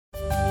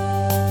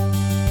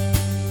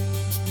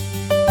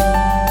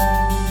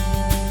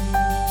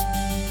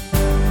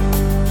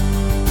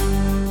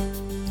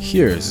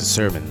Here is a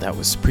sermon that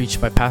was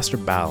preached by Pastor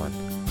Ballin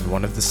in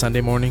one of the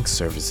Sunday morning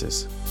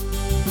services.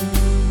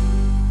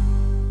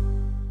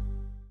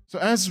 So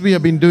as we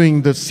have been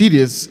doing the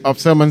series of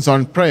sermons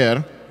on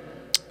prayer,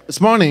 this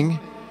morning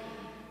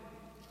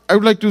I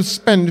would like to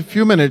spend a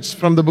few minutes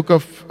from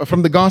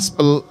the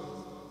Gospel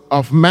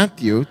of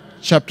Matthew,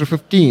 chapter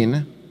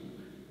 15,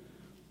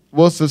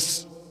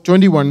 verses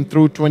 21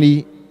 through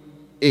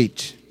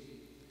 28.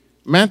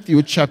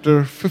 Matthew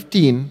chapter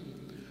 15,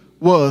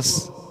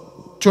 verse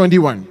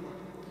 21.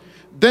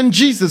 Then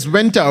Jesus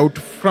went out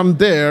from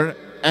there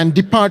and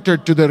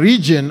departed to the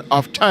region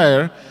of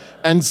Tyre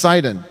and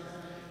Sidon.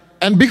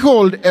 And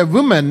behold, a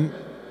woman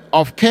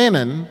of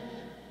Canaan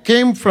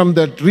came from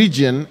that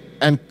region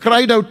and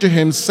cried out to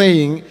him,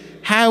 saying,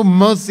 "Have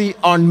mercy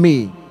on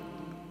me,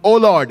 O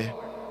Lord,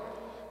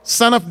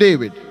 Son of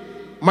David.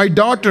 My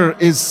daughter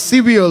is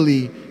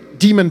severely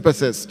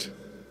demon-possessed."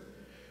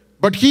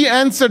 But he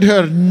answered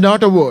her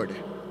not a word.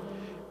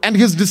 And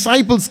his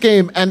disciples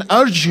came and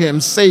urged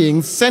him,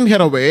 saying, "Send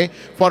her away,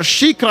 for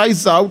she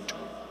cries out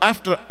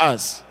after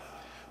us."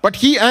 But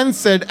he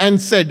answered and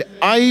said,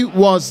 "I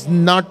was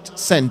not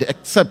sent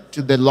except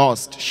to the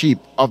lost sheep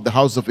of the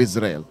house of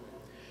Israel."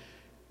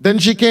 Then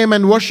she came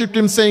and worshipped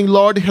him, saying,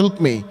 "Lord,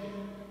 help me."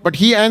 But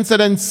he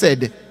answered and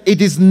said,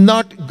 "It is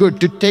not good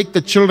to take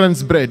the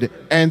children's bread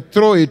and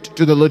throw it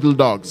to the little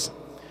dogs."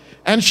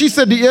 And she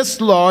said, "Yes,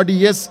 Lord,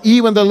 yes,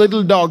 even the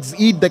little dogs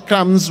eat the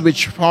crumbs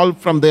which fall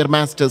from their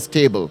master's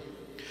table."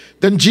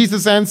 Then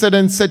Jesus answered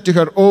and said to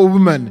her, "O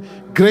woman,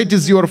 great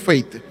is your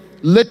faith.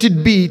 Let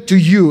it be to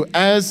you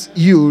as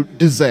you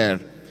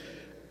desire."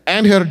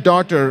 And her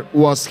daughter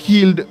was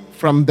healed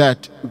from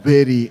that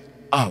very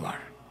hour.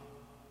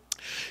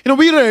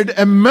 We read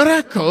a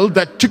miracle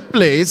that took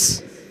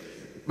place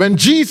when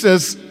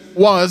Jesus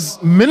was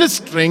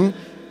ministering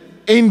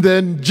in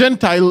the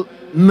Gentile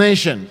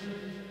nation.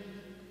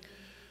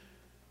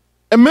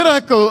 A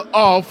miracle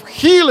of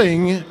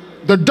healing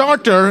the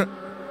daughter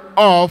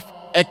of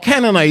a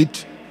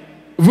Canaanite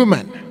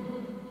woman.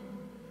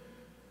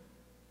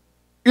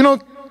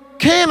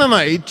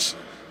 Canaanites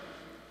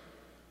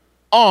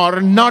are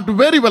not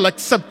very well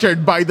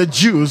accepted by the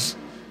Jews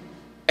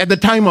at the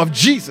time of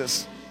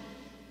Jesus.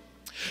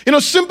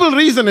 Simple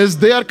reason is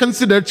they are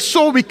considered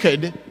so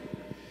wicked,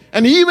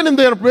 and even in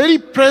their very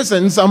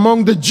presence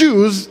among the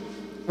Jews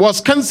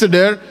was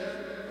considered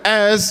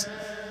as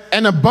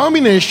an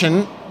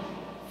abomination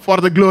for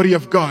the glory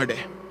of God.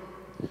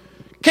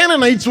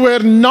 Canaanites were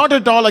not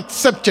at all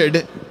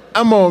accepted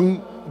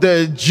among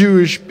the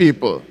Jewish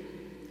people.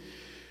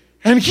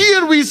 And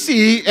here we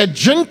see a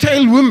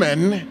Gentile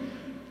woman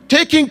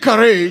taking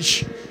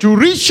courage to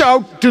reach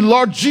out to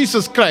Lord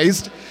Jesus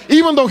Christ,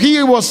 even though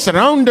he was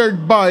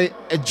surrounded by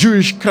a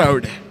Jewish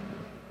crowd.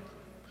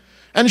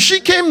 And she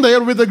came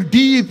there with a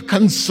deep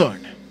concern.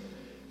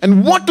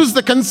 And what was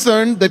the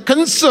concern? The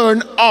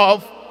concern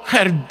of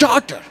her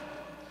daughter.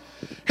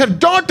 Her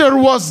daughter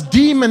was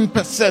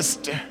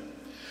demon-possessed.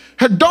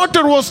 Her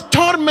daughter was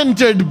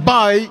tormented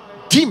by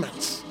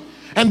demons.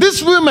 And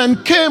this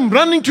woman came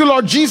running to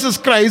Lord Jesus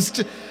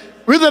Christ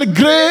with a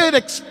great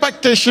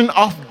expectation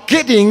of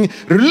getting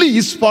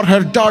release for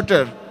her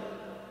daughter.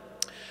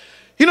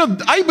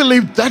 I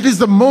believe that is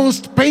the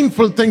most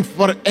painful thing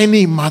for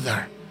any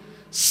mother.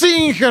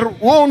 Seeing her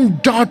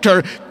own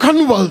daughter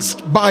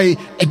convulsed by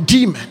a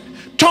demon,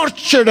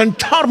 tortured and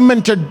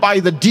tormented by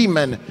the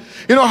demon.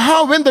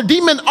 How when the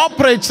demon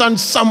operates on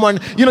someone,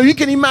 you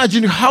can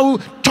imagine how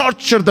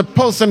torture the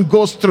person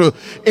goes through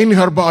in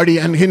her body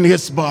and in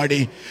his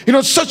body.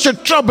 Such a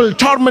trouble,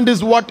 torment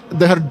is what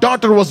her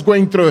daughter was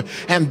going through.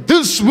 And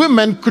this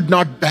woman could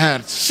not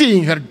bear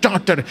seeing her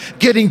daughter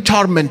getting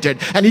tormented.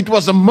 And it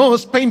was the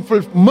most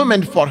painful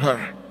moment for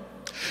her.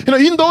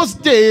 In those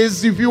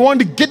days, if you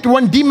want to get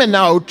one demon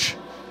out,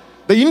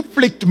 they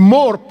inflict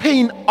more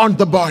pain on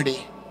the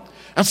body,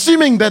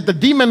 assuming that the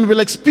demon will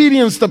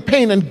experience the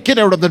pain and get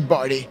out of that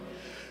body.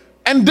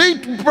 And they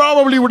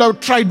probably would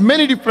have tried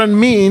many different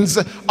means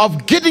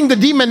of getting the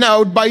demon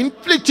out by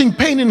inflicting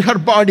pain in her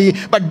body.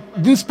 But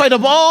in spite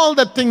of all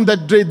the things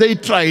that they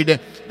tried,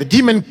 the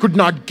demon could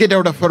not get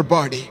out of her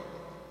body.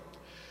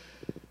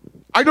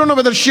 I don't know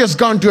whether she has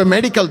gone to a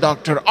medical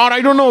doctor, or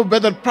I don't know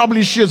whether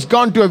probably she has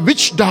gone to a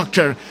witch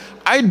doctor.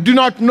 I do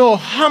not know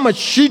how much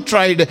she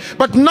tried,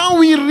 but now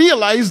we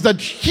realize that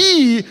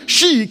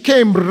she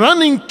came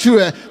running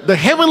to the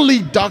heavenly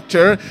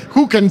doctor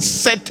who can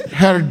set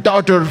her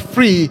daughter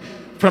free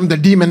from the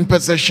demon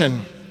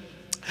possession.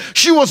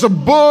 She was a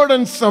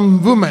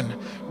burdensome woman.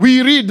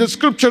 We read the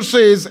scripture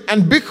says,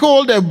 "And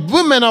behold, a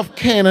woman of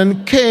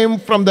Canaan came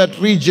from that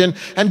region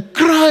and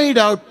cried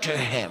out to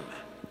him."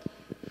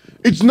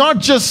 It's not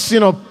just,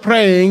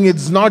 praying.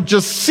 It's not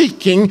just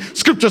seeking.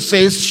 Scripture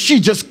says she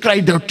just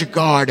cried out to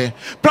God.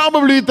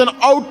 Probably with an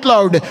out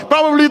loud,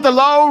 probably with a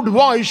loud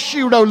voice,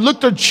 she would have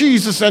looked at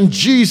Jesus and,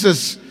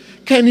 "Jesus,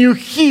 can you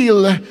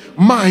heal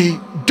my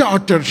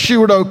daughter?" She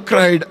would have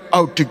cried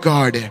out to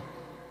God.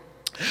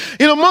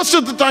 Most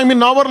of the time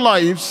in our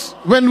lives,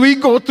 when we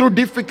go through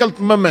difficult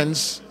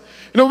moments,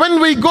 when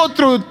we go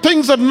through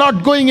things are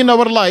not going in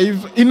our life,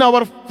 in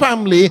our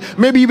family,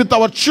 maybe with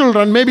our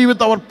children, maybe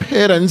with our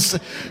parents,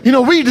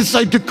 we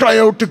decide to cry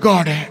out to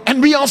God.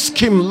 And we ask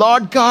Him,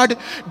 Lord God,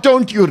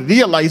 don't you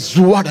realize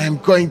what I'm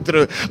going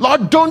through?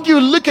 Lord, don't you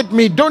look at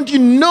me? Don't you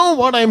know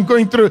what I'm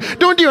going through?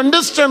 Don't you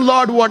understand,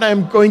 Lord, what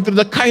I'm going through?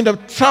 The kind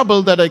of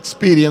trouble that I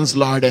experience,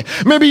 Lord.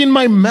 Maybe in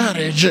my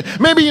marriage,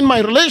 maybe in my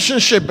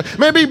relationship,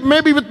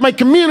 maybe with my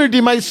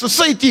community, my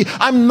society,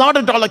 I'm not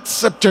at all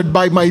accepted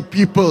by my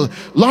people.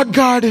 Lord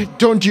God,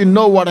 don't you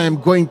know what I'm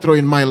going through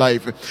in my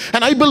life?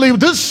 And I believe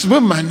this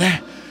woman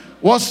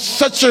was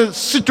such a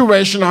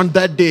situation on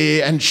that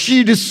day, and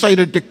she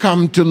decided to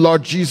come to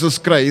Lord Jesus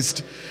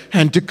Christ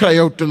and to cry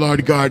out to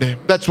Lord God.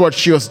 That's what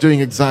she was doing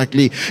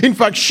exactly. In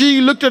fact,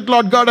 she looked at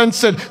Lord God and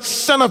said,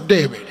 Son of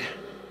David,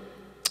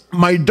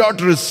 my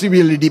daughter is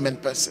severely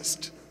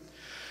demon-possessed.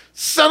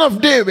 Son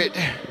of David,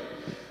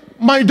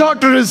 my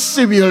daughter is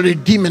severely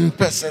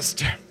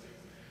demon-possessed.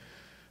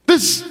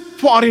 This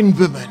foreign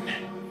woman,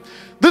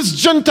 this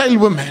Gentile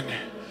woman,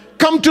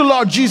 come to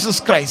Lord Jesus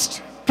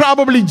Christ.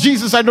 Probably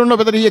Jesus, I don't know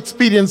whether he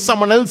experienced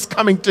someone else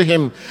coming to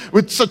him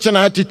with such an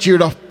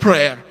attitude of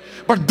prayer.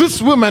 But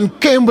this woman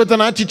came with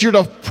an attitude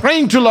of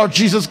praying to Lord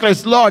Jesus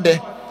Christ. Lord,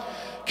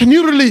 can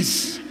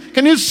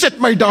you set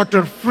my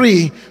daughter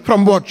free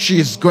from what she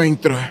is going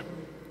through?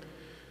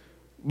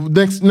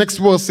 Next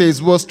verse says,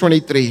 verse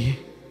 23,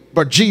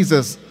 but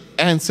Jesus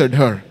answered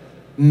her,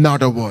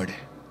 not a word.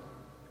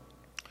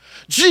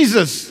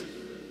 Jesus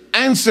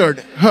answered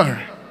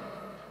her,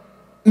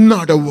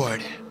 not a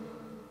word.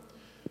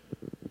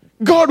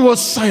 God was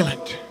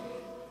silent.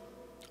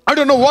 I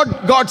don't know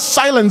what God's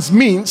silence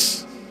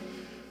means,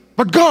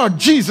 but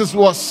Jesus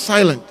was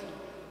silent.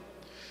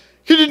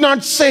 He did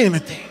not say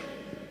anything.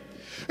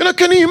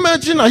 Can you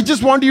imagine? I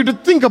just want you to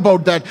think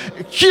about that.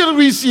 Here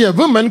we see a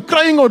woman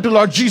crying out to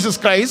Lord Jesus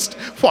Christ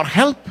for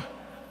help,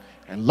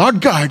 and Lord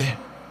God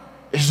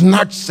is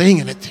not saying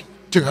anything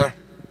to her.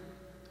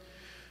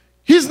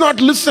 He's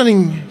not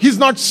listening. He's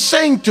not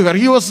saying to her.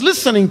 He was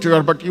listening to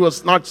her, but he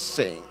was not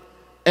saying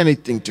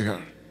anything to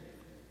her.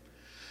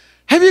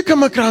 Have you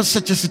come across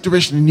such a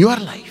situation in your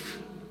life?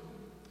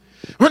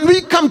 When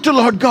we come to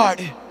Lord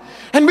God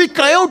and we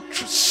cry out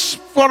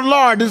for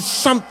Lord is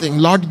something,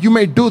 Lord, you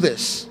may do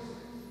this.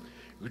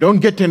 We don't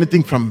get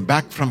anything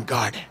back from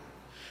God.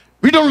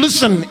 We don't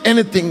listen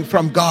anything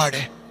from God.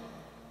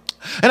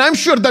 And I'm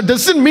sure that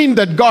doesn't mean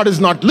that God is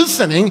not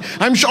listening.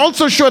 I'm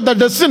also sure that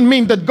doesn't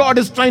mean that God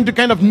is trying to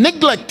kind of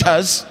neglect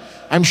us.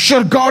 I'm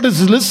sure God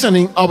is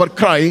listening our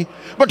cry,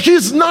 but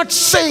He's not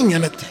saying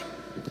anything.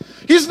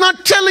 He's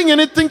not telling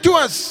anything to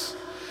us.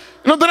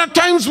 There are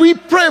times we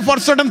pray for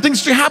certain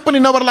things to happen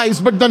in our lives,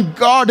 but then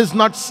God is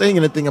not saying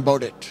anything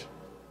about it.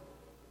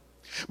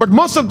 But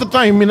most of the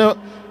time,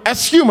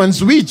 as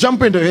humans, we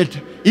jump into it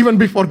even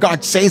before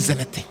God says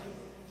anything.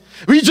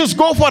 We just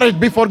go for it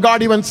before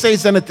God even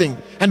says anything,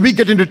 and we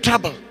get into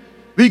trouble.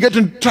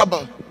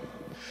 The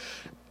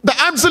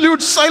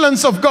absolute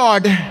silence of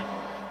God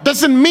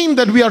doesn't mean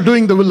that we are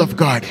doing the will of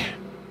God.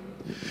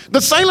 The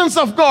silence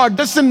of God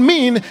doesn't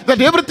mean that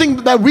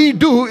everything that we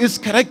do is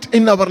correct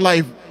in our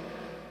life.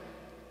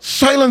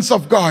 Silence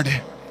of God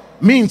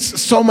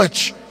means so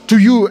much to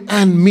you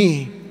and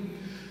me.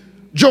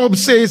 Job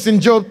says in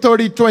Job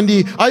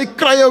 30:20, I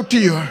cry out to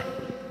you,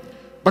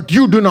 but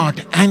you do not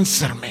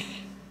answer me.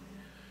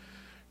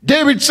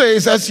 David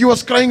says, as he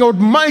was crying out,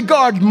 my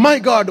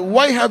God,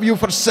 why have you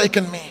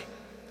forsaken me?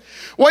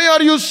 Why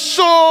are you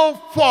so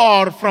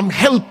far from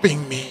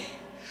helping me?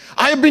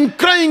 I have been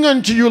crying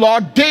unto you,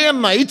 Lord, day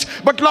and night,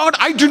 but Lord,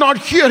 I do not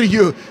hear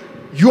you.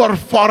 You are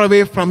far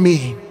away from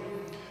me.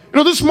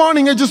 This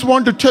morning I just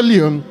want to tell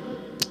you,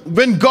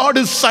 when God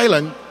is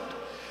silent,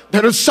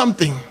 there is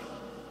something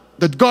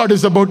that God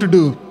is about to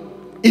do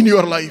in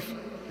your life.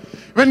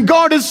 When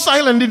God is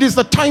silent, it is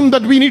the time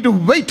that we need to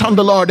wait on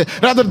the Lord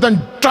rather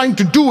than trying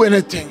to do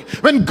anything.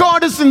 When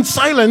God is in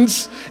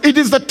silence, it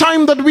is the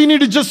time that we need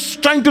to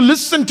just trying to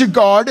listen to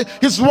God.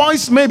 His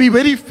voice may be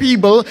very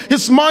feeble.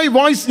 My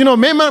voice,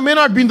 may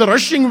not be in the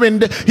rushing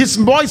wind. His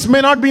voice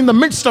may not be in the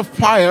midst of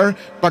fire,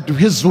 but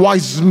His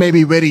voice may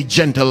be very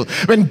gentle.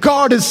 When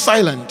God is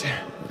silent,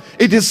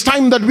 it is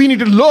time that we need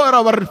to lower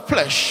our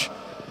flesh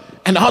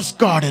and ask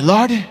God,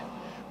 Lord,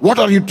 what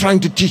are you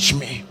trying to teach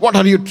me? What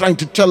are you trying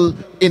to tell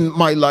in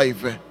my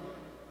life?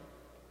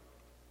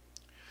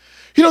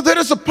 There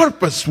is a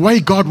purpose why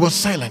God was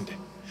silent.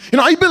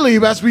 I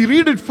believe as we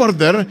read it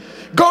further,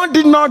 God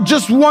did not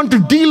just want to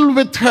deal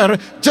with her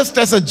just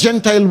as a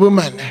Gentile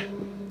woman.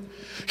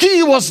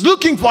 He was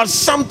looking for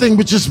something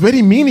which is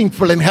very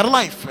meaningful in her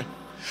life.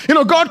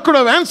 God could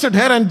have answered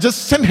her and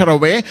just sent her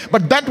away,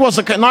 but that was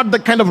not the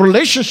kind of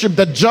relationship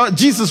that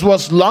Jesus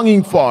was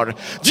longing for.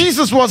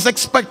 Jesus was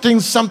expecting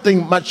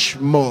something much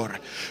more.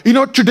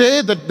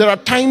 Today that there are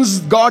times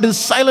God is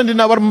silent in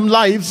our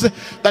lives,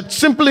 that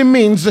simply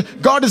means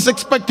God is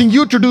expecting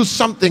you to do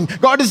something.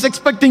 God is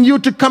expecting you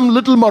to come a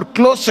little more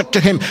closer to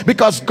Him,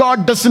 because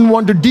God doesn't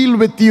want to deal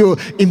with you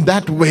in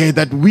that way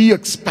that we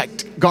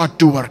expect God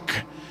to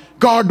work.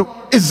 God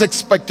is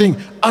expecting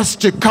us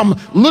to come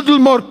a little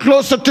more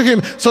closer to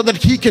Him so that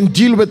He can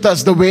deal with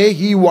us the way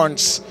He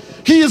wants.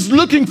 He is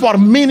looking for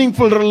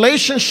meaningful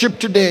relationship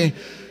today.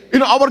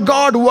 Our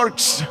God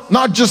works,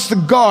 not just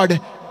God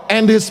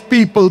and his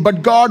people,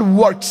 but God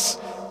works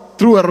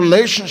through a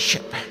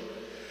relationship.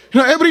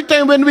 Every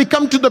time when we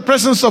come to the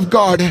presence of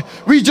God,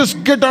 we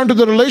just get onto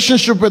the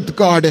relationship with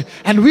God,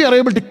 and we are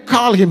able to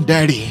call him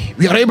Daddy.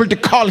 We are able to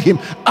call him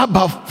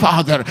Abba,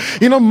 Father.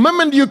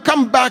 Moment you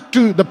come back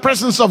to the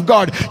presence of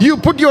God, you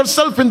put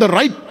yourself in the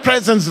right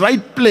presence,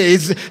 right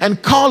place,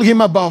 and call him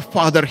Abba,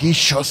 Father. He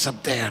shows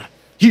up there.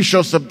 He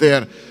shows up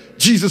there.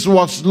 Jesus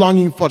was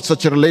longing for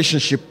such a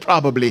relationship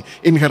probably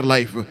in her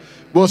life.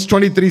 Verse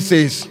 23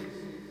 says,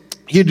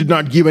 he did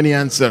not give any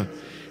answer.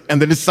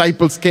 And the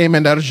disciples came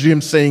and urged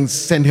him, saying,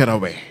 send her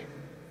away,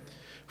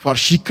 for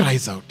she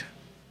cries out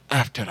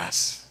after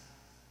us.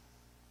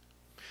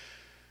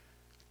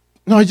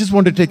 Now I just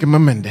want to take a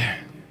moment. I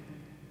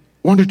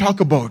want to talk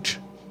about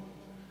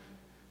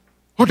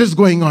what is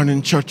going on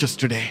in churches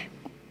today.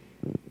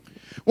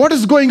 What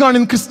is going on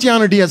in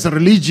Christianity as a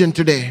religion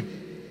today?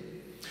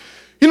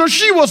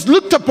 She was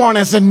looked upon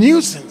as a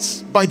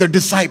nuisance by the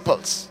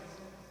disciples.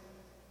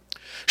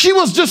 She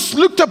was just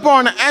looked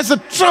upon as a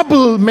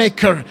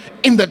troublemaker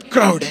in that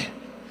crowd.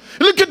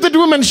 Look at that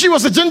woman. She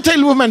was a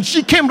Gentile woman.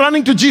 She came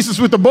running to Jesus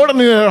with a burden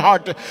in her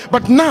heart.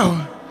 But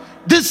now,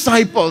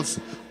 disciples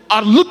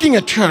are looking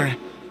at her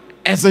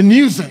as a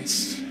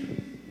nuisance.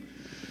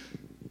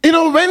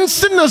 When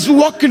sinners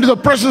walk into the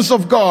presence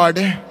of God,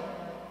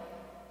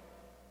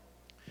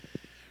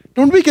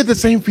 don't we get the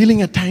same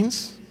feeling at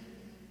times?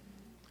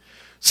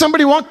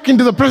 Somebody walk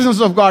into the presence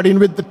of God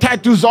with the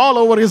tattoos all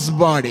over his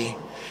body,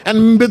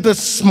 and with the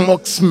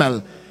smoke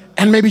smell,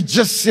 and maybe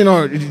just,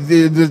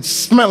 the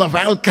smell of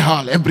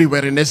alcohol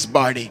everywhere in his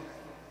body.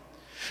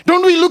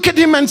 Don't we look at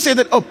him and say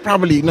that, oh,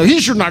 probably, no, he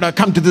should not have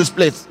come to this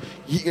place.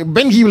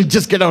 When he will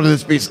just get out of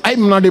this place,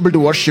 I'm not able to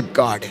worship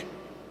God.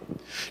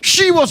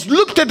 She was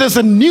looked at as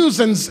a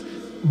nuisance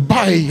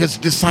by his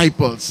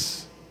disciples.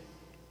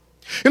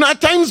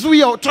 At times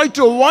we try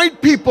to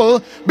avoid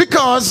people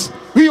because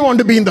we want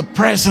to be in the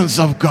presence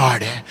of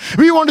God.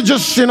 We want to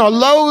just,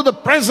 allow the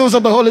presence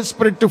of the Holy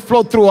Spirit to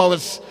flow through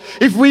us.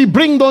 If we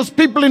bring those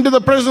people into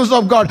the presence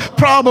of God,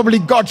 probably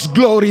God's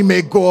glory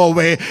may go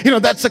away.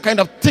 That's the kind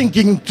of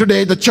thinking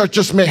today the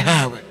churches may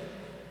have.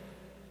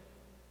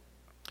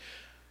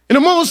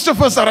 Most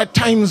of us are at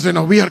times,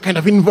 we are kind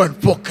of inward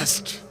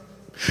focused.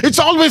 It's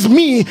always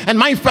me and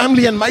my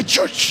family and my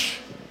church.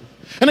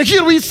 And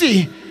here we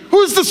see,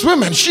 who is this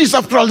woman? She's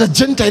after all the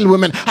Gentile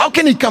woman. How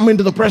can he come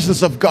into the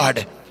presence of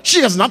God?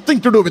 She has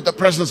nothing to do with the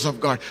presence of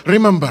God.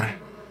 Remember,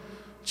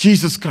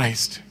 Jesus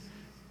Christ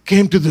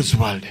came to this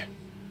world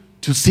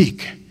to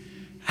seek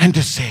and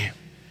to save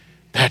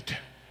that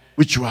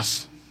which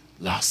was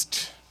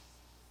lost.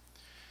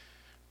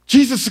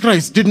 Jesus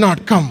Christ did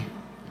not come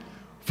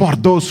for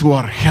those who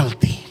are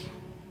healthy.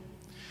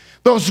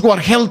 Those who are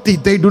healthy,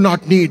 they do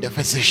not need a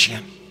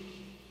physician.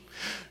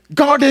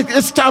 God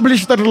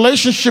established the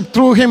relationship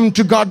through him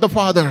to God the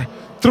Father,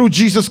 through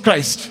Jesus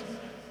Christ.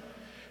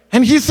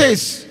 And he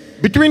says,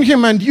 between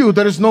him and you,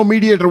 there is no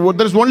mediator.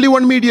 There is only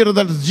one mediator,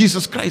 that is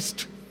Jesus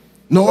Christ.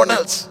 No one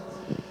else.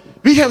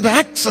 We have the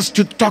access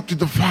to talk to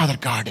the Father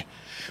God.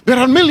 There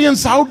are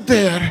millions out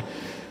there.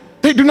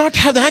 They do not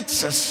have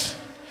access.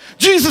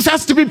 Jesus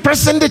has to be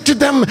presented to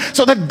them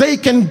so that they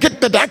can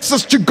get that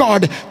access to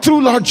God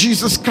through Lord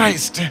Jesus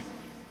Christ.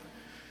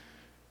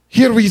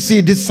 Here we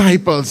see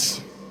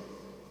disciples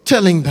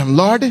telling them,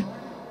 Lord,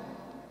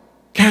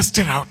 cast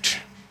her out.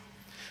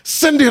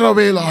 Send her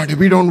away, Lord.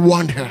 We don't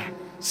want her.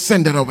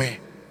 Send her away.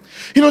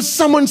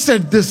 Someone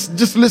said this,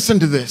 just listen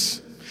to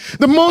this.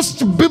 The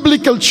most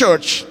biblical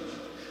church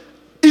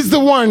is the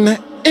one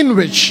in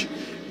which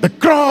the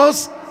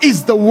cross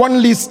is the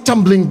only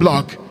stumbling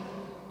block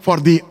for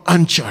the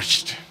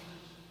unchurched.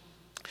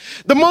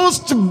 The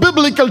most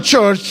biblical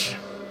church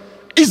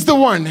is the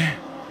one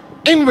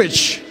in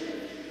which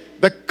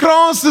the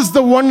cross is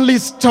the only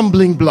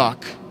stumbling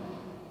block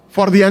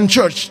for the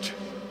unchurched.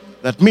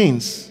 That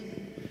means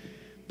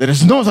there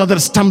is no other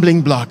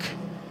stumbling block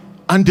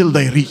until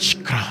they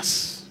reach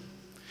cross.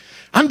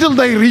 Until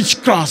they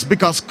reach cross,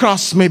 because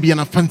cross may be an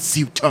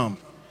offensive term.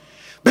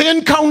 They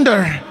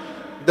encounter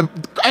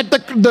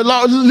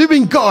the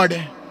living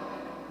God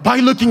by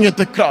looking at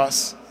the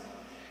cross.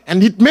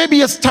 And it may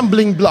be a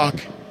stumbling block.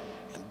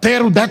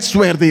 That's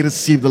where they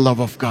receive the love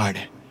of God.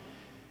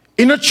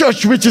 In a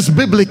church which is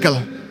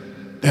biblical,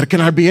 there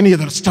cannot be any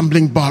other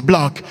stumbling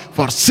block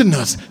for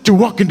sinners to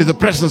walk into the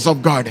presence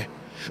of God.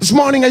 This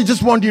morning, I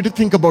just want you to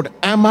think about,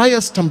 am I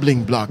a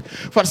stumbling block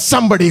for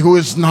somebody who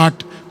is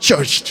not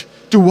churched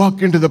to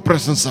walk into the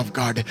presence of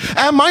God?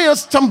 Am I a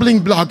stumbling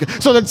block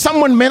so that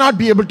someone may not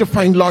be able to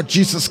find Lord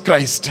Jesus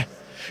Christ?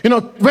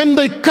 When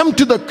they come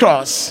to the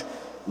cross,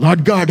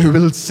 Lord God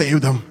will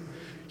save them.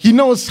 He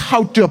knows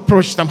how to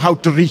approach them, how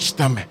to reach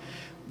them.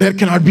 There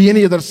cannot be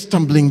any other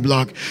stumbling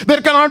block.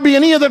 There cannot be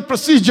any other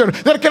procedure.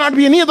 There cannot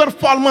be any other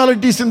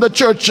formalities in the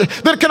church.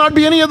 There cannot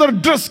be any other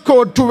dress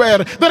code to wear.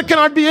 There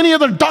cannot be any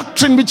other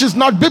doctrine which is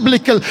not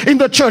biblical in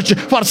the church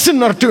for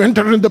sinner to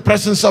enter in the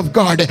presence of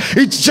God.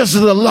 It's just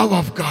the love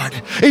of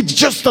God. It's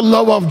just the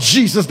love of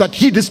Jesus that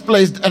He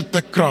displayed at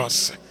the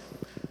cross.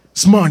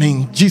 This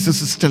morning,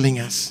 Jesus is telling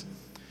us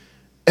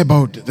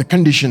about the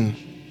condition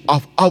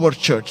of our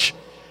church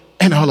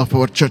and all of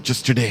our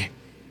churches today.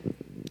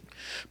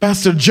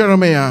 Pastor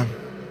Jeremiah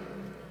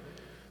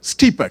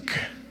Stepek,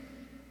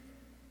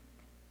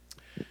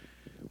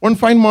 one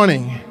fine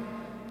morning,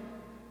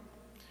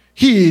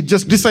 he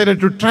just decided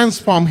to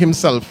transform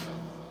himself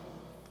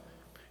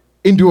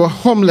into a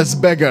homeless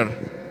beggar.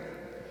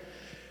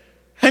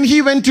 And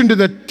he went into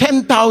the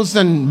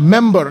 10,000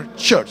 member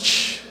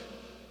church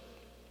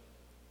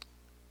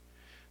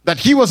that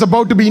he was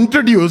about to be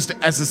introduced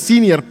as a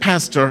senior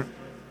pastor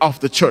of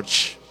the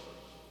church.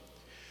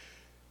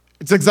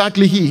 It's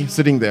exactly he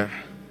sitting there.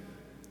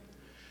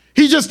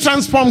 He just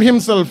transformed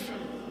himself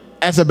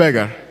as a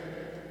beggar.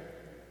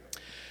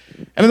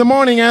 And in the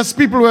morning, as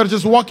people were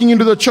just walking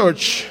into the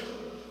church,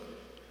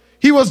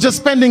 he was just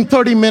spending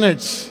 30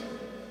 minutes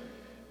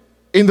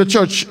in the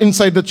church,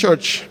 inside the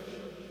church.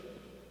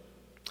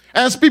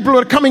 As people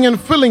were coming and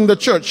filling the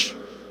church,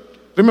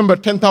 remember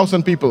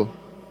 10,000 people,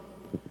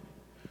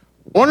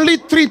 only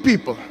 3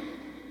 people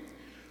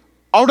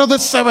out of the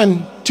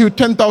 7 to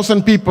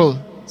 10,000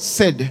 people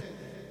said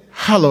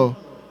hello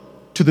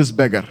to this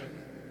beggar.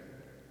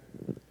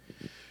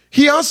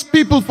 He asked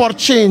people for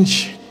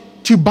change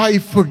to buy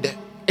food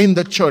in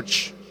the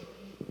church.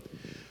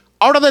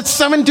 Out of that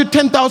 7 to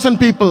 10,000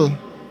 people,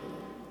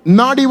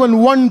 not even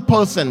one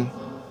person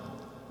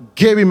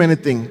gave him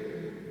anything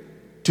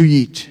to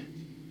eat,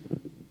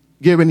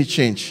 gave any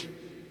change.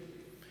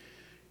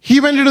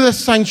 He went into the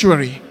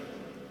sanctuary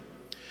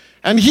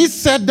and he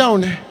sat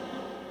down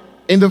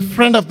in the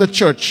front of the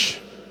church.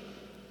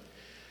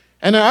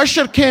 And an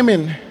usher came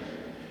in,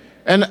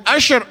 and an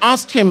usher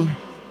asked him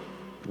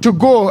to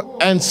go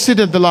and sit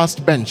at the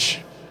last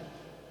bench.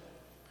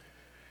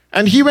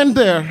 And he went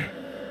there.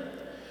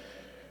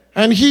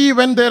 And he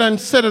went there and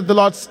sat at the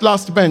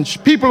last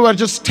bench. People were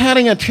just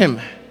staring at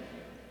him.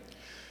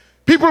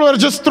 People were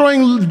just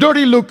throwing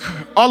dirty look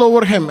all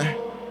over him.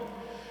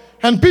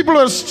 And people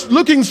were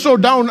looking so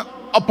down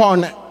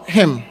upon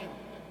him.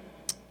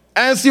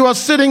 As he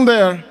was sitting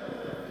there,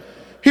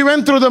 he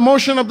went through the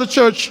motion of the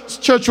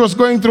church. Church was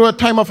going through a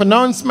time of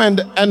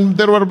announcement, and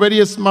there were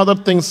various other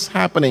things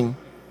happening.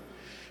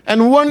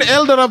 And one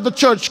elder of the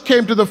church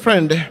came to the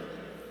friend,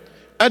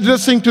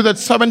 addressing to that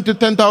 7 to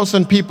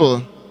 10,000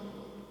 people.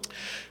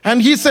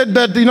 And he said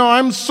that,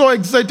 I'm so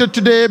excited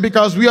today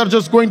because we are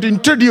just going to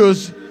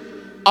introduce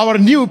our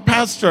new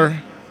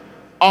pastor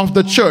of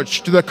the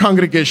church to the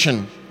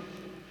congregation.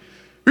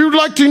 We would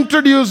like to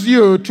introduce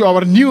you to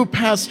our new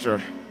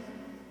pastor.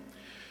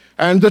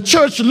 And the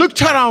church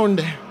looked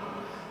around,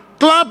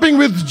 clapping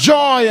with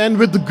joy and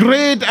with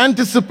great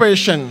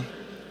anticipation.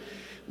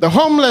 The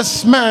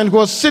homeless man who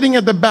was sitting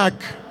at the back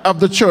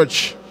of the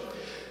church,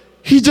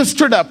 he just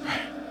stood up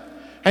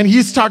and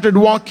he started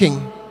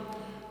walking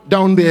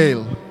down the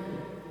aisle.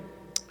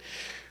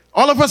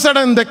 All of a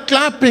sudden, the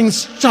clapping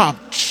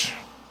stopped,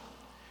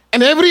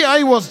 and every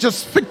eye was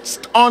just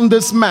fixed on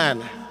this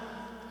man.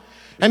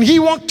 And he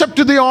walked up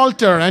to the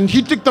altar and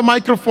he took the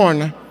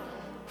microphone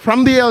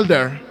from the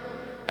elder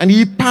and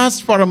he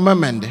paused for a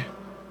moment.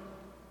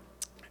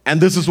 And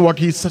this is what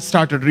he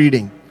started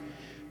reading.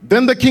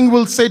 Then the king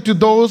will say to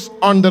those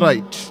on the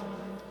right,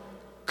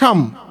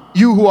 "Come,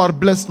 you who are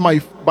blessed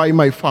by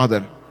my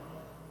Father,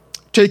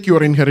 take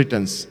your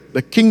inheritance,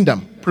 the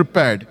kingdom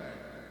prepared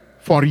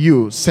for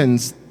you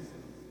since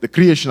the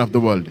creation of the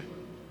world.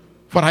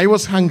 For I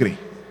was hungry,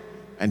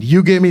 and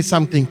you gave me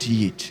something to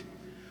eat.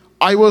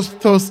 I was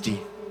thirsty,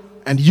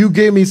 and you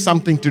gave me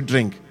something to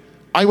drink.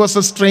 I was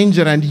a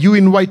stranger, and you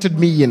invited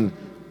me in.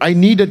 I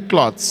needed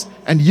clothes,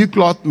 and you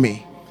clothed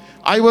me.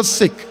 I was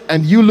sick,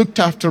 and you looked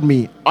after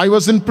me. I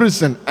was in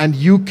prison, and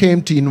you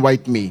came to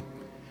invite me."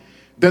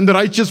 Then the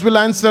righteous will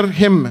answer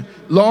him,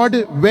 "Lord,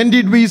 when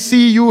did we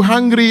see you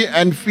hungry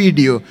and feed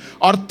you,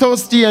 or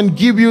thirsty and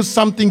give you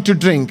something to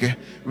drink?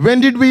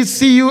 When did we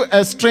see you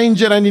a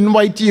stranger and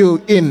invite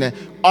you in,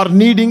 or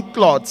needing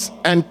clothes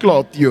and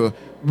clothe you?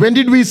 When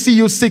did we see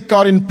you sick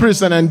or in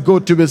prison and go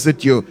to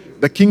visit you?"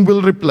 The king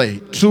will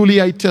reply,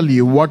 "Truly I tell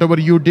you, whatever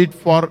you did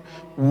for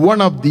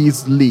one of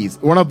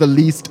the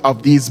least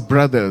of these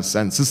brothers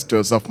and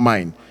sisters of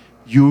mine,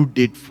 you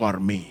did for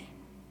me."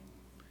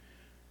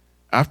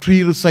 After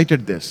he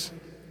recited this,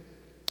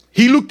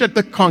 he looked at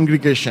the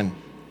congregation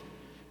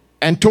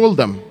and told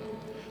them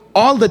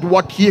all that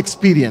what he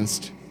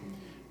experienced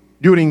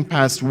during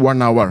past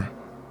 1 hour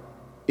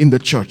in the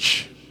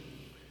church.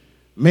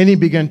 Many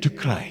began to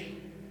cry.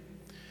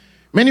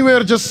 Many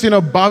were just,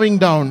 bowing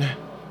down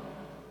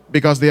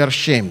because they are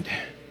ashamed.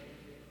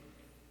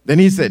 Then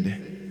he said,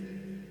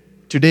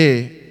 "Today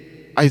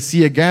I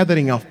see a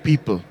gathering of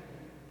people,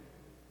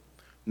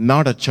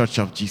 not a church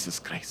of Jesus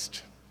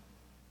Christ."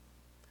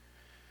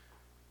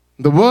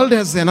 The world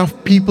has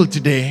enough people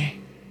today,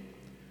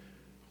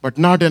 but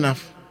not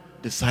enough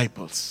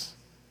disciples.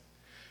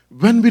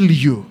 When will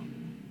you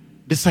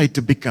decide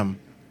to become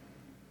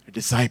a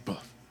disciple?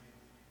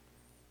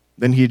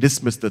 Then he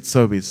dismissed that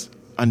service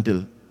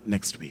until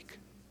next week.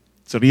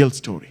 It's a real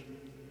story.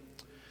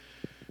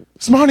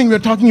 This morning we're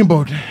talking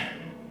about a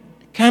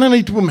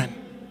Canaanite woman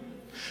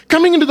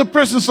coming into the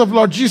presence of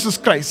Lord Jesus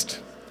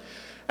Christ.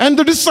 And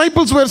the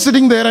disciples were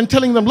sitting there and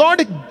telling them,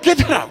 Lord,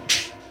 get her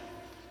out.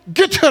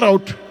 Get her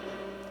out.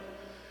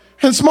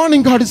 And this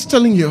morning God is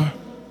telling you,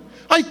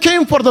 I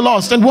came for the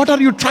lost, and what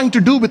are you trying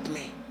to do with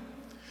me?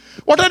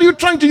 What are you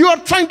trying to? You are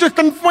trying to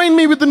confine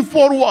me within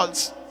four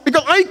walls,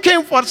 because I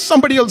came for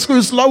somebody else who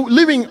is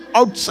living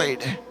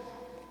outside.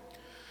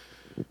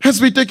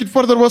 As we take it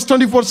further, verse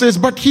 24 says,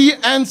 but he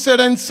answered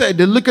and said,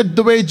 look at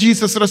the way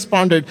Jesus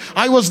responded,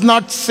 I was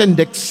not sent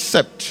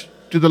except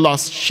to the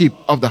lost sheep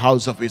of the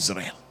house of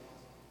Israel.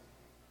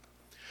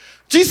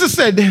 Jesus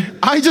said,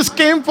 I just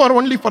came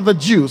only for the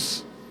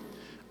Jews.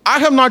 I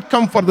have not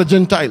come for the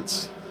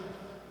Gentiles.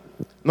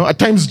 No, at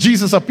times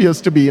Jesus appears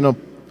to be,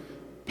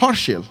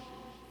 partial.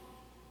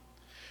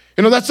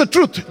 That's the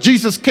truth.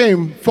 Jesus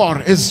came for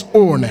his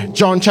own.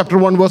 John chapter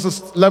 1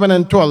 verses 11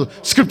 and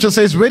 12. Scripture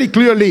says very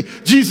clearly,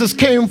 Jesus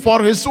came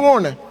for his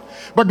own.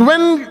 But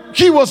when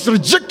he was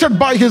rejected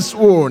by his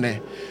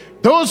own,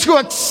 those who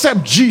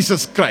accept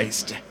Jesus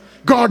Christ,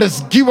 God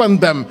has given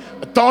them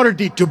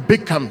authority to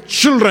become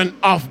children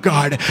of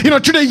God.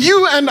 Today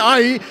you and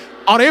I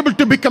are able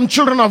to become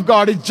children of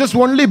God. It's just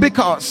only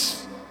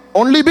because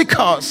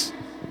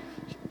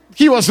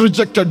he was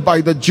rejected by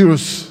the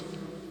Jews.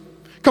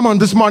 Come on,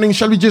 this morning,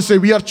 shall we just say,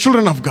 we are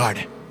children of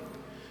God.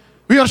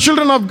 We are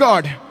children of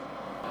God.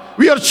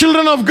 We are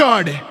children of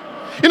God.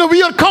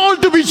 We are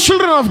called to be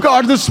children of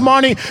God this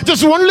morning,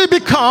 just only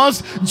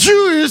because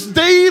Jews,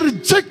 they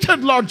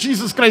rejected Lord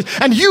Jesus Christ.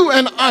 And you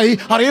and I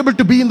are able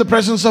to be in the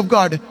presence of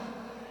God.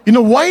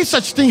 Why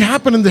such thing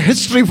happened in the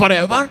history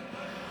forever?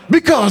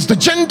 Because the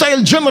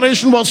Gentile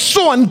generation was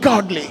so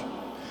ungodly.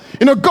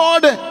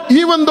 God,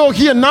 even though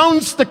he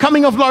announced the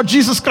coming of Lord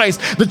Jesus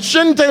Christ, the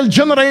Gentile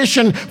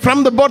generation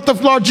from the birth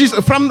of Lord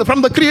Jesus, from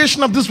the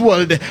creation of this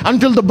world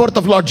until the birth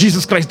of Lord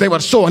Jesus Christ, they were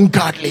so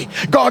ungodly.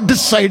 God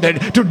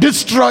decided to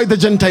destroy the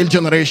Gentile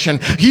generation.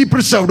 He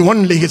preserved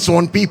only his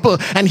own people,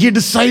 and he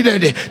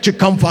decided to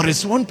come for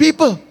his own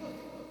people.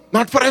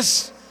 Not for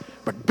us,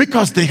 but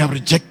because they have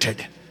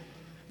rejected.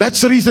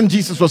 That's the reason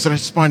Jesus was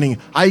responding,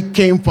 I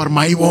came for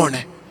my own.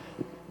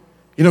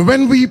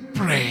 When we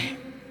pray,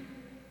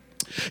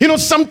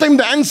 sometimes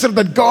the answer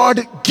that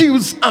God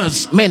gives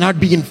us may not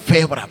be in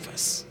favor of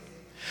us.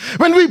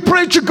 When we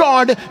pray to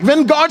God,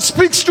 when God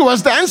speaks to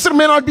us, the answer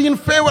may not be in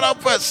favor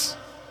of us.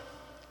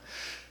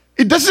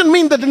 It doesn't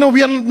mean that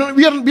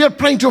we are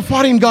praying to a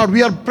foreign God.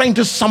 We are praying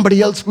to somebody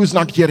else who is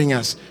not hearing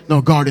us.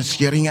 No, God is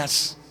hearing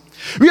us.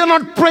 We are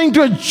not praying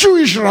to a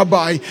Jewish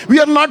rabbi. We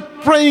are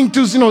not praying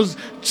to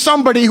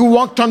somebody who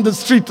walked on the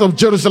streets of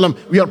Jerusalem.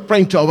 We are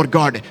praying to our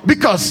God,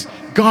 because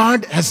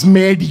God has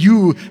made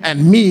you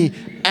and me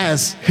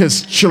as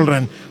his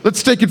children.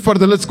 Let's take it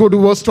further. Let's go to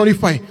verse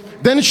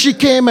 25. Then she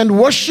came and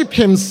worshipped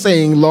him,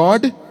 saying,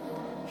 Lord,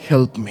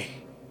 help me.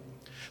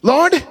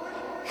 Lord,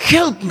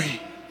 help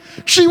me.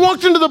 She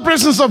walked into the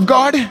presence of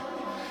God.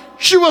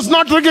 She was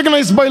not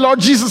recognized by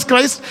Lord Jesus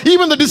Christ.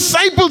 Even the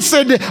disciples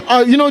said,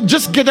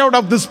 just get out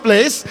of this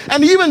place.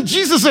 And even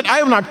Jesus said, I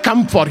have not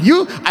come for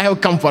you. I have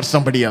come for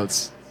somebody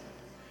else.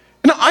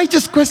 I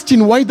just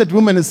question why that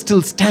woman is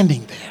still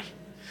standing there.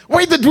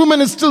 Why that woman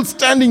is still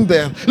standing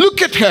there.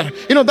 Look at her.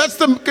 That's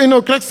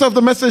the crux of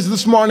the message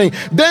this morning.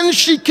 Then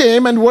she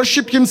came and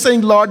worshipped him,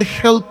 saying, Lord,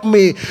 help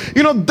me.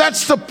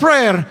 That's the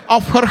prayer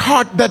of her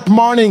heart that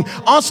morning,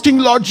 asking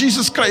Lord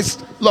Jesus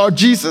Christ, Lord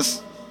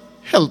Jesus,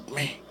 help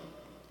me.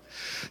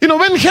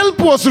 When help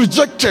was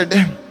rejected,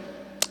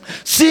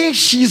 see,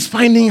 she's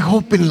finding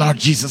hope in Lord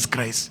Jesus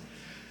Christ.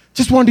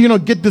 Just want to,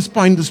 get this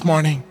point this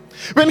morning.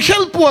 When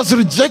help was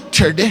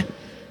rejected,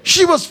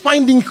 she was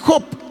finding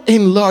hope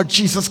in Lord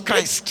Jesus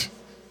Christ.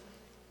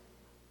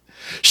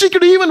 She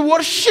could even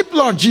worship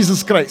Lord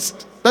Jesus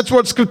Christ. That's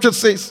what scripture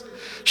says.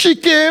 She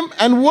came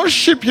and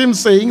worshipped him,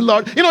 saying,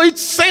 Lord,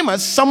 it's same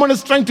as someone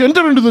is trying to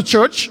enter into the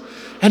church,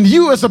 and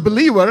you as a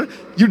believer,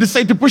 you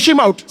decide to push him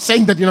out,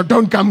 saying that,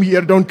 don't come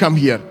here, don't come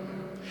here.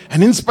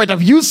 And in spite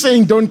of you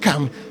saying don't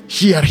come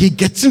here, he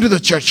gets into the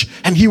church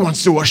and he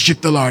wants to worship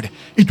the Lord.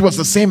 It was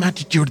the same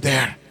attitude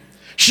there.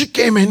 She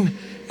came in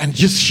and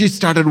she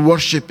started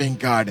worshiping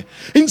God.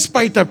 In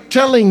spite of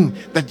telling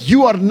that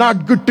you are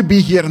not good to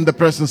be here in the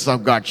presence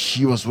of God,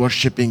 she was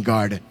worshiping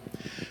God.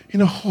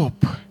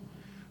 Hope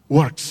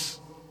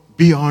works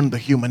beyond the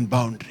human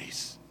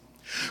boundaries.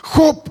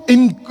 Hope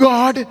in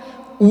God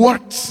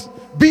works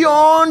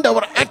beyond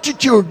our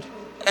attitude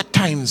at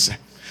times.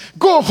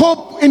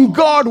 Hope in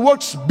God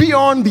works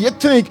beyond the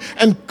ethnic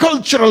and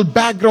cultural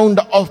background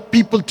of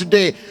people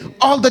today.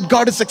 All that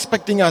God is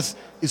expecting us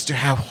is to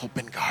have hope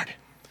in God,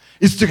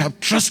 is to have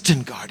trust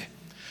in God.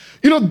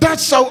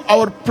 That's how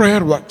our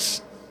prayer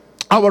works.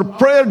 Our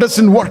prayer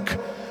doesn't work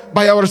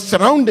by our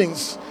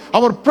surroundings.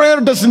 Our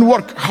prayer doesn't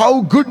work.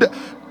 How good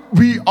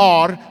we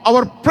are,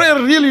 our prayer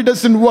really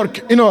doesn't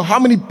work. How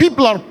many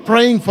people are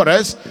praying for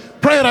us?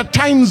 Prayer at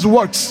times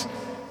works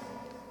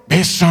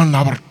based on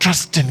our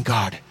trust in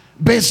God,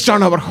 based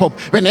on our hope.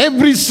 When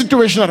every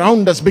situation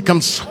around us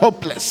becomes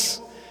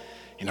hopeless,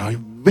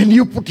 when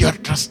you put your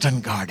trust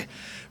in God,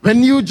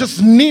 when you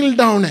just kneel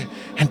down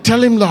and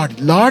tell him,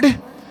 Lord,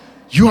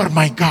 you are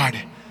my God.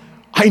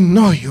 I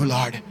know you,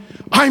 Lord.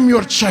 I'm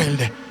your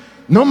child.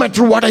 No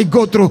matter what I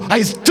go through,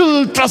 I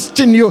still trust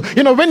in you.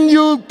 When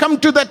you come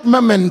to that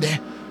moment,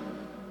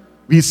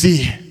 we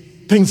see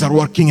things are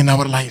working in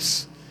our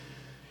lives.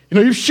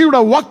 If she would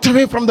have walked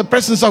away from the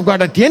presence of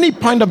God at any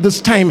point of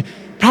this time,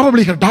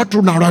 probably her daughter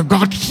would not have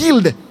got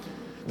healed.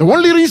 The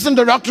only reason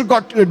the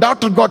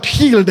daughter got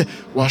healed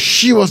was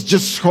she was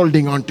just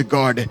holding on to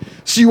God.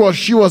 She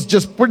was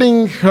just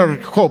putting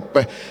her hope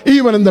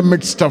even in the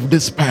midst of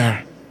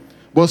despair.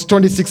 Verse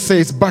 26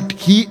 says, but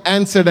he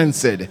answered and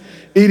said,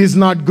 it is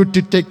not good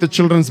to take the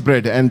children's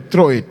bread and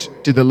throw it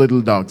to the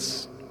little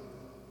dogs.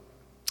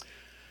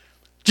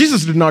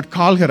 Jesus did not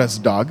call her as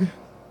dog.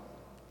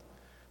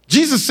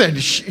 Jesus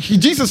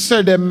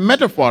said a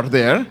metaphor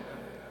there.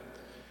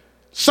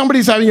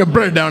 Somebody's having a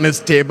bread on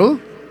his table.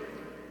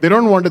 They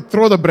don't want to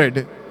throw the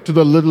bread to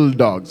the little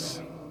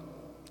dogs,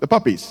 the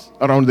puppies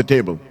around the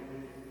table.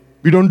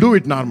 We don't do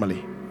it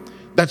normally.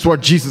 That's what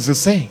Jesus is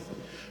saying.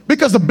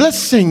 Because the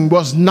blessing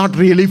was not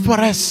really for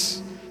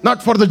us,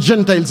 not for the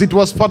Gentiles, it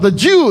was for the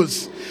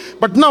Jews.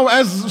 But now,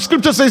 as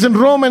scripture says in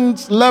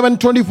Romans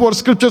 11:24,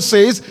 scripture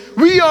says,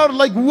 we are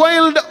like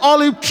wild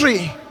olive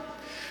tree.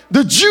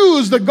 The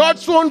Jews, the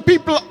God's own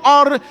people,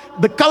 are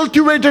the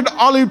cultivated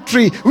olive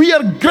tree. We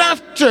are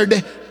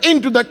grafted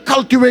into the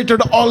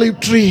cultivated olive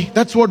tree.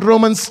 That's what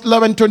Romans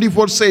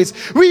 11:24 says.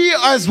 We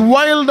as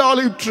wild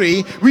olive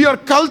tree, we are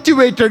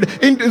grafted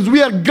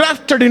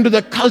into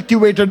the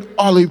cultivated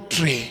olive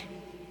tree.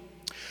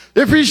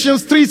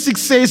 Ephesians 3:6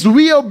 says,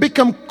 we have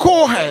become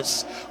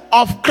co-heirs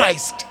of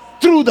Christ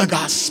through the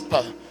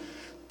gospel.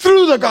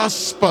 Through the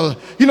gospel,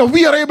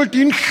 we are able to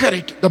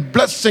inherit the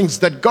blessings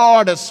that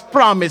God has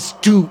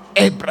promised to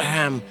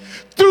Abraham.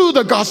 Through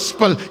the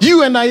gospel,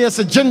 you and I as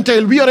a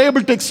Gentile, we are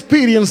able to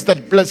experience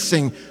that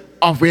blessing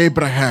of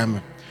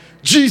Abraham.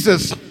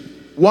 Jesus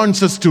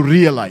wants us to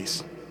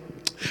realize.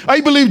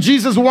 I believe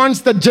Jesus wants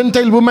that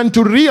Gentile woman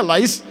to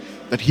realize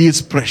that he is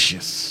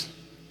precious.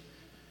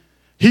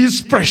 He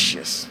is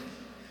precious.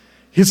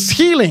 His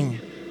healing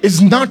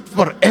is not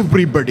for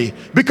everybody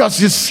because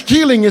his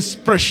healing is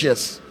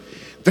precious.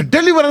 The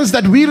deliverance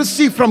that we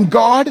receive from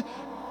God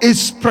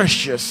is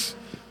precious.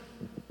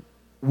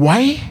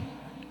 Why?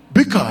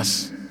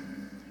 Because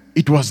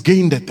it was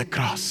gained at the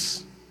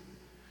cross.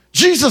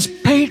 Jesus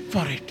paid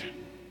for it.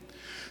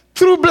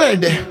 Through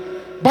blood,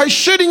 by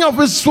shedding of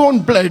his own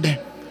blood,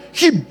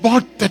 he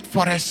bought that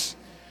for us.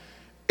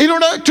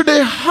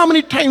 Today, how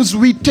many times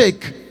we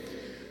take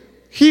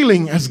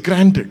healing as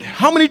granted?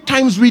 How many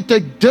times we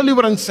take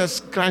deliverance as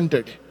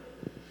granted?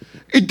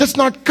 It does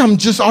not come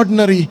just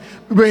ordinary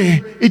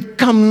way. It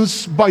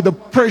comes by the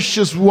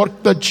precious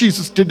work that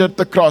Jesus did at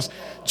the cross.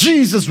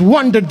 Jesus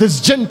wanted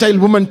this Gentile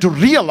woman to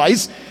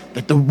realize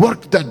that the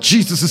work that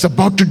Jesus is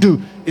about to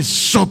do is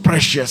so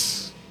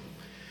precious.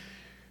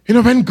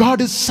 When God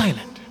is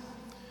silent,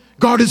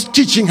 God is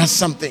teaching us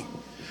something.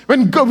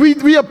 When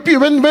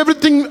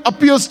everything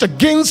appears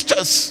against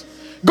us,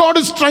 God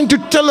is trying to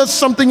tell us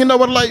something in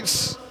our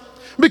lives.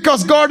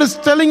 Because God is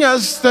telling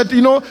us that,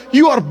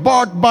 you are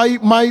bought by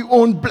my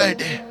own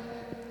blood.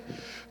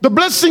 The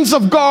blessings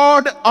of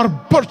God are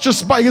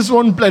purchased by his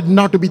own blood,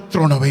 not to be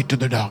thrown away to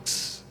the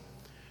dogs.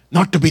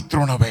 Not to be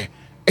thrown away.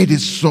 It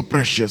is so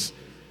precious.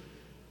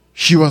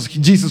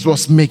 Jesus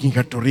was making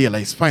her to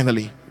realize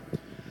finally.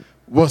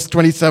 Verse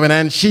 27,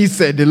 and she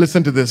said,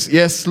 listen to this,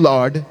 yes,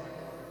 Lord,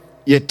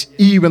 yet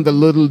even the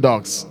little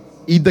dogs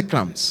eat the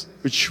crumbs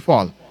which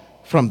fall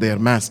from their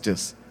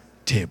master's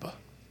table.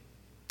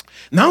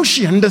 Now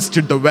she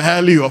understood the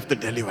value of the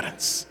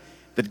deliverance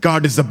that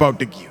God is about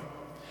to give.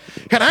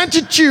 Her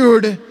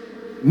attitude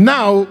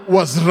now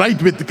was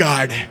right with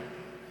God.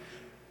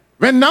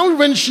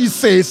 When she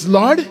says,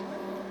 Lord,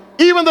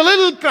 even the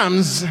little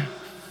crumbs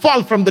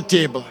fall from the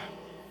table.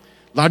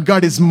 Lord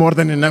God is more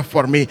than enough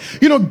for me.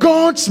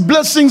 God's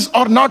blessings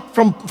are not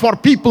for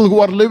people who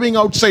are living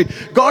outside.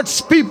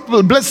 God's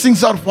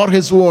blessings are for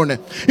his own.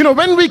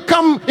 When we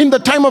come in the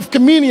time of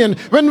communion,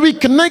 when we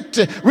connect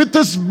with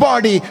this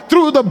body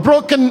through the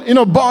broken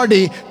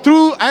body,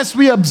 as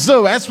we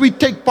observe, as we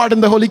take part in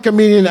the Holy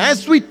Communion,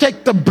 as we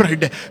take the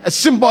bread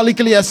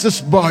symbolically as his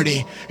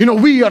body,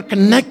 we are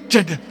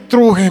connected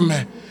through him.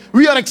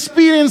 We are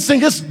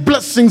experiencing his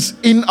blessings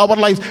in our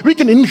lives. We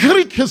can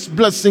inherit his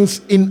blessings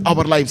in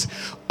our lives.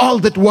 All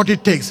that what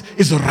it takes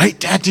is a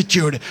right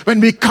attitude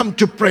when we come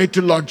to pray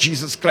to Lord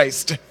Jesus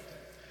Christ.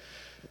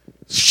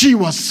 She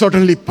was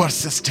certainly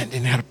persistent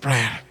in her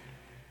prayer.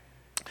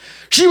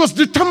 She was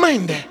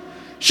determined.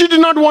 She did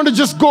not want to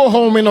just go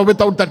home,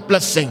 without that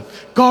blessing.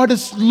 God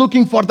is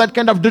looking for that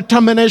kind of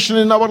determination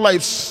in our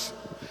lives.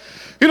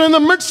 In the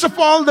midst of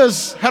all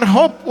this, her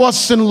hope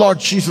was in Lord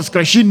Jesus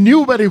Christ. She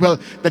knew very well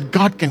that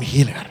God can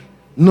heal her.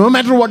 No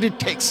matter what it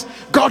takes,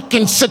 God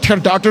can set her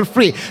daughter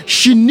free.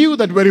 She knew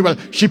that very well.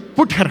 She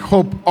put her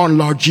hope on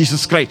Lord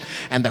Jesus Christ.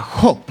 And the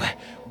hope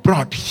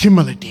brought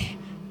humility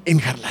in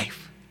her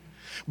life.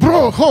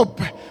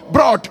 Hope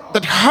brought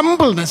that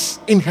humbleness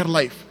in her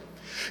life.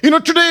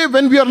 Today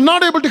when we are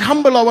not able to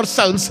humble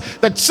ourselves,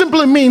 that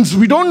simply means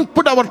we don't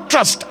put our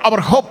trust, our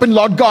hope in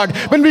Lord God.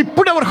 When we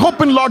put our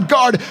hope in Lord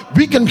God,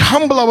 we can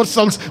humble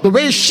ourselves the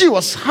way she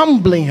was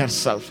humbling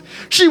herself.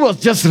 She was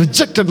just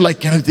rejected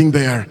like anything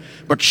there,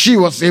 but she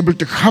was able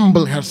to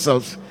humble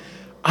herself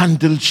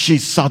until she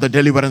saw the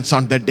deliverance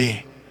on that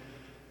day.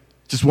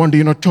 Just want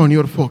to, turn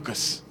your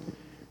focus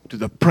to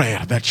the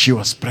prayer that she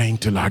was praying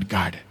to Lord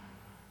God.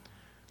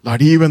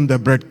 Lord, even the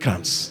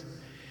breadcrumbs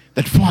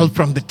that fall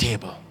from the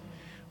table,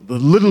 the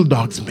little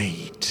dogs may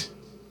eat.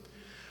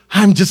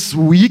 I'm just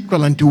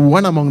equivalent to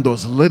one among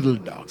those little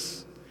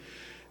dogs.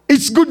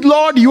 It's good,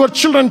 Lord, your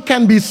children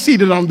can be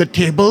seated on the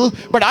table,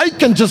 but I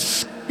can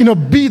just,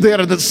 be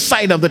there at the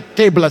side of the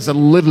table as a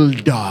little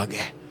dog.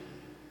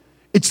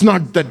 It's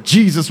not that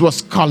Jesus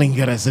was calling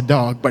her as a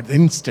dog, but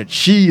instead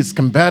she is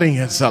comparing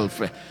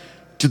herself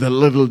to the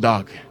little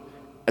dog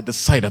at the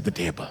side of the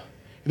table.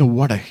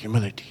 What a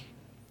humility.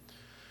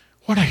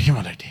 What a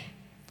humility.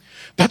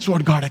 That's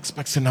what God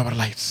expects in our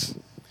lives.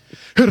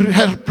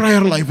 Her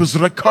prayer life was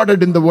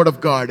recorded in the Word of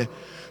God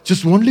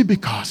just only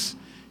because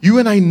you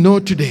and I know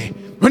today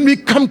when we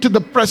come to the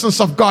presence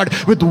of God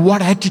with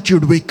what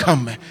attitude we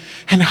come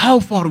and how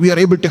far we are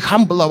able to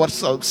humble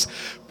ourselves,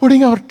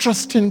 putting our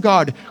trust in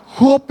God,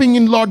 hoping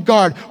in Lord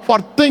God for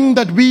things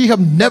that we have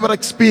never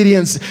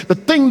experienced, the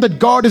thing that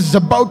God is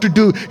about to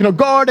do.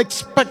 God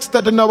expects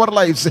that in our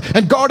lives,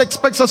 and God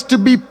expects us to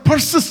be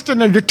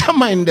persistent and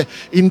determined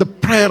in the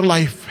prayer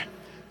life.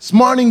 This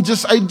morning,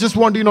 I just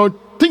want to,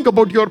 think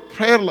about your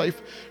prayer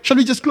life. Shall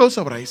we just close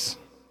our eyes?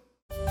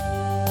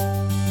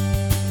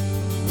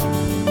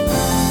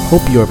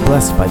 Hope you are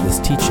blessed by this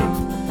teaching.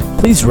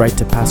 Please write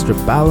to Pastor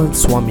Balan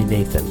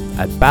Swaminathan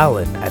at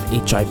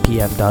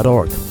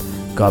balan@hipm.org.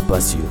 God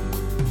bless you.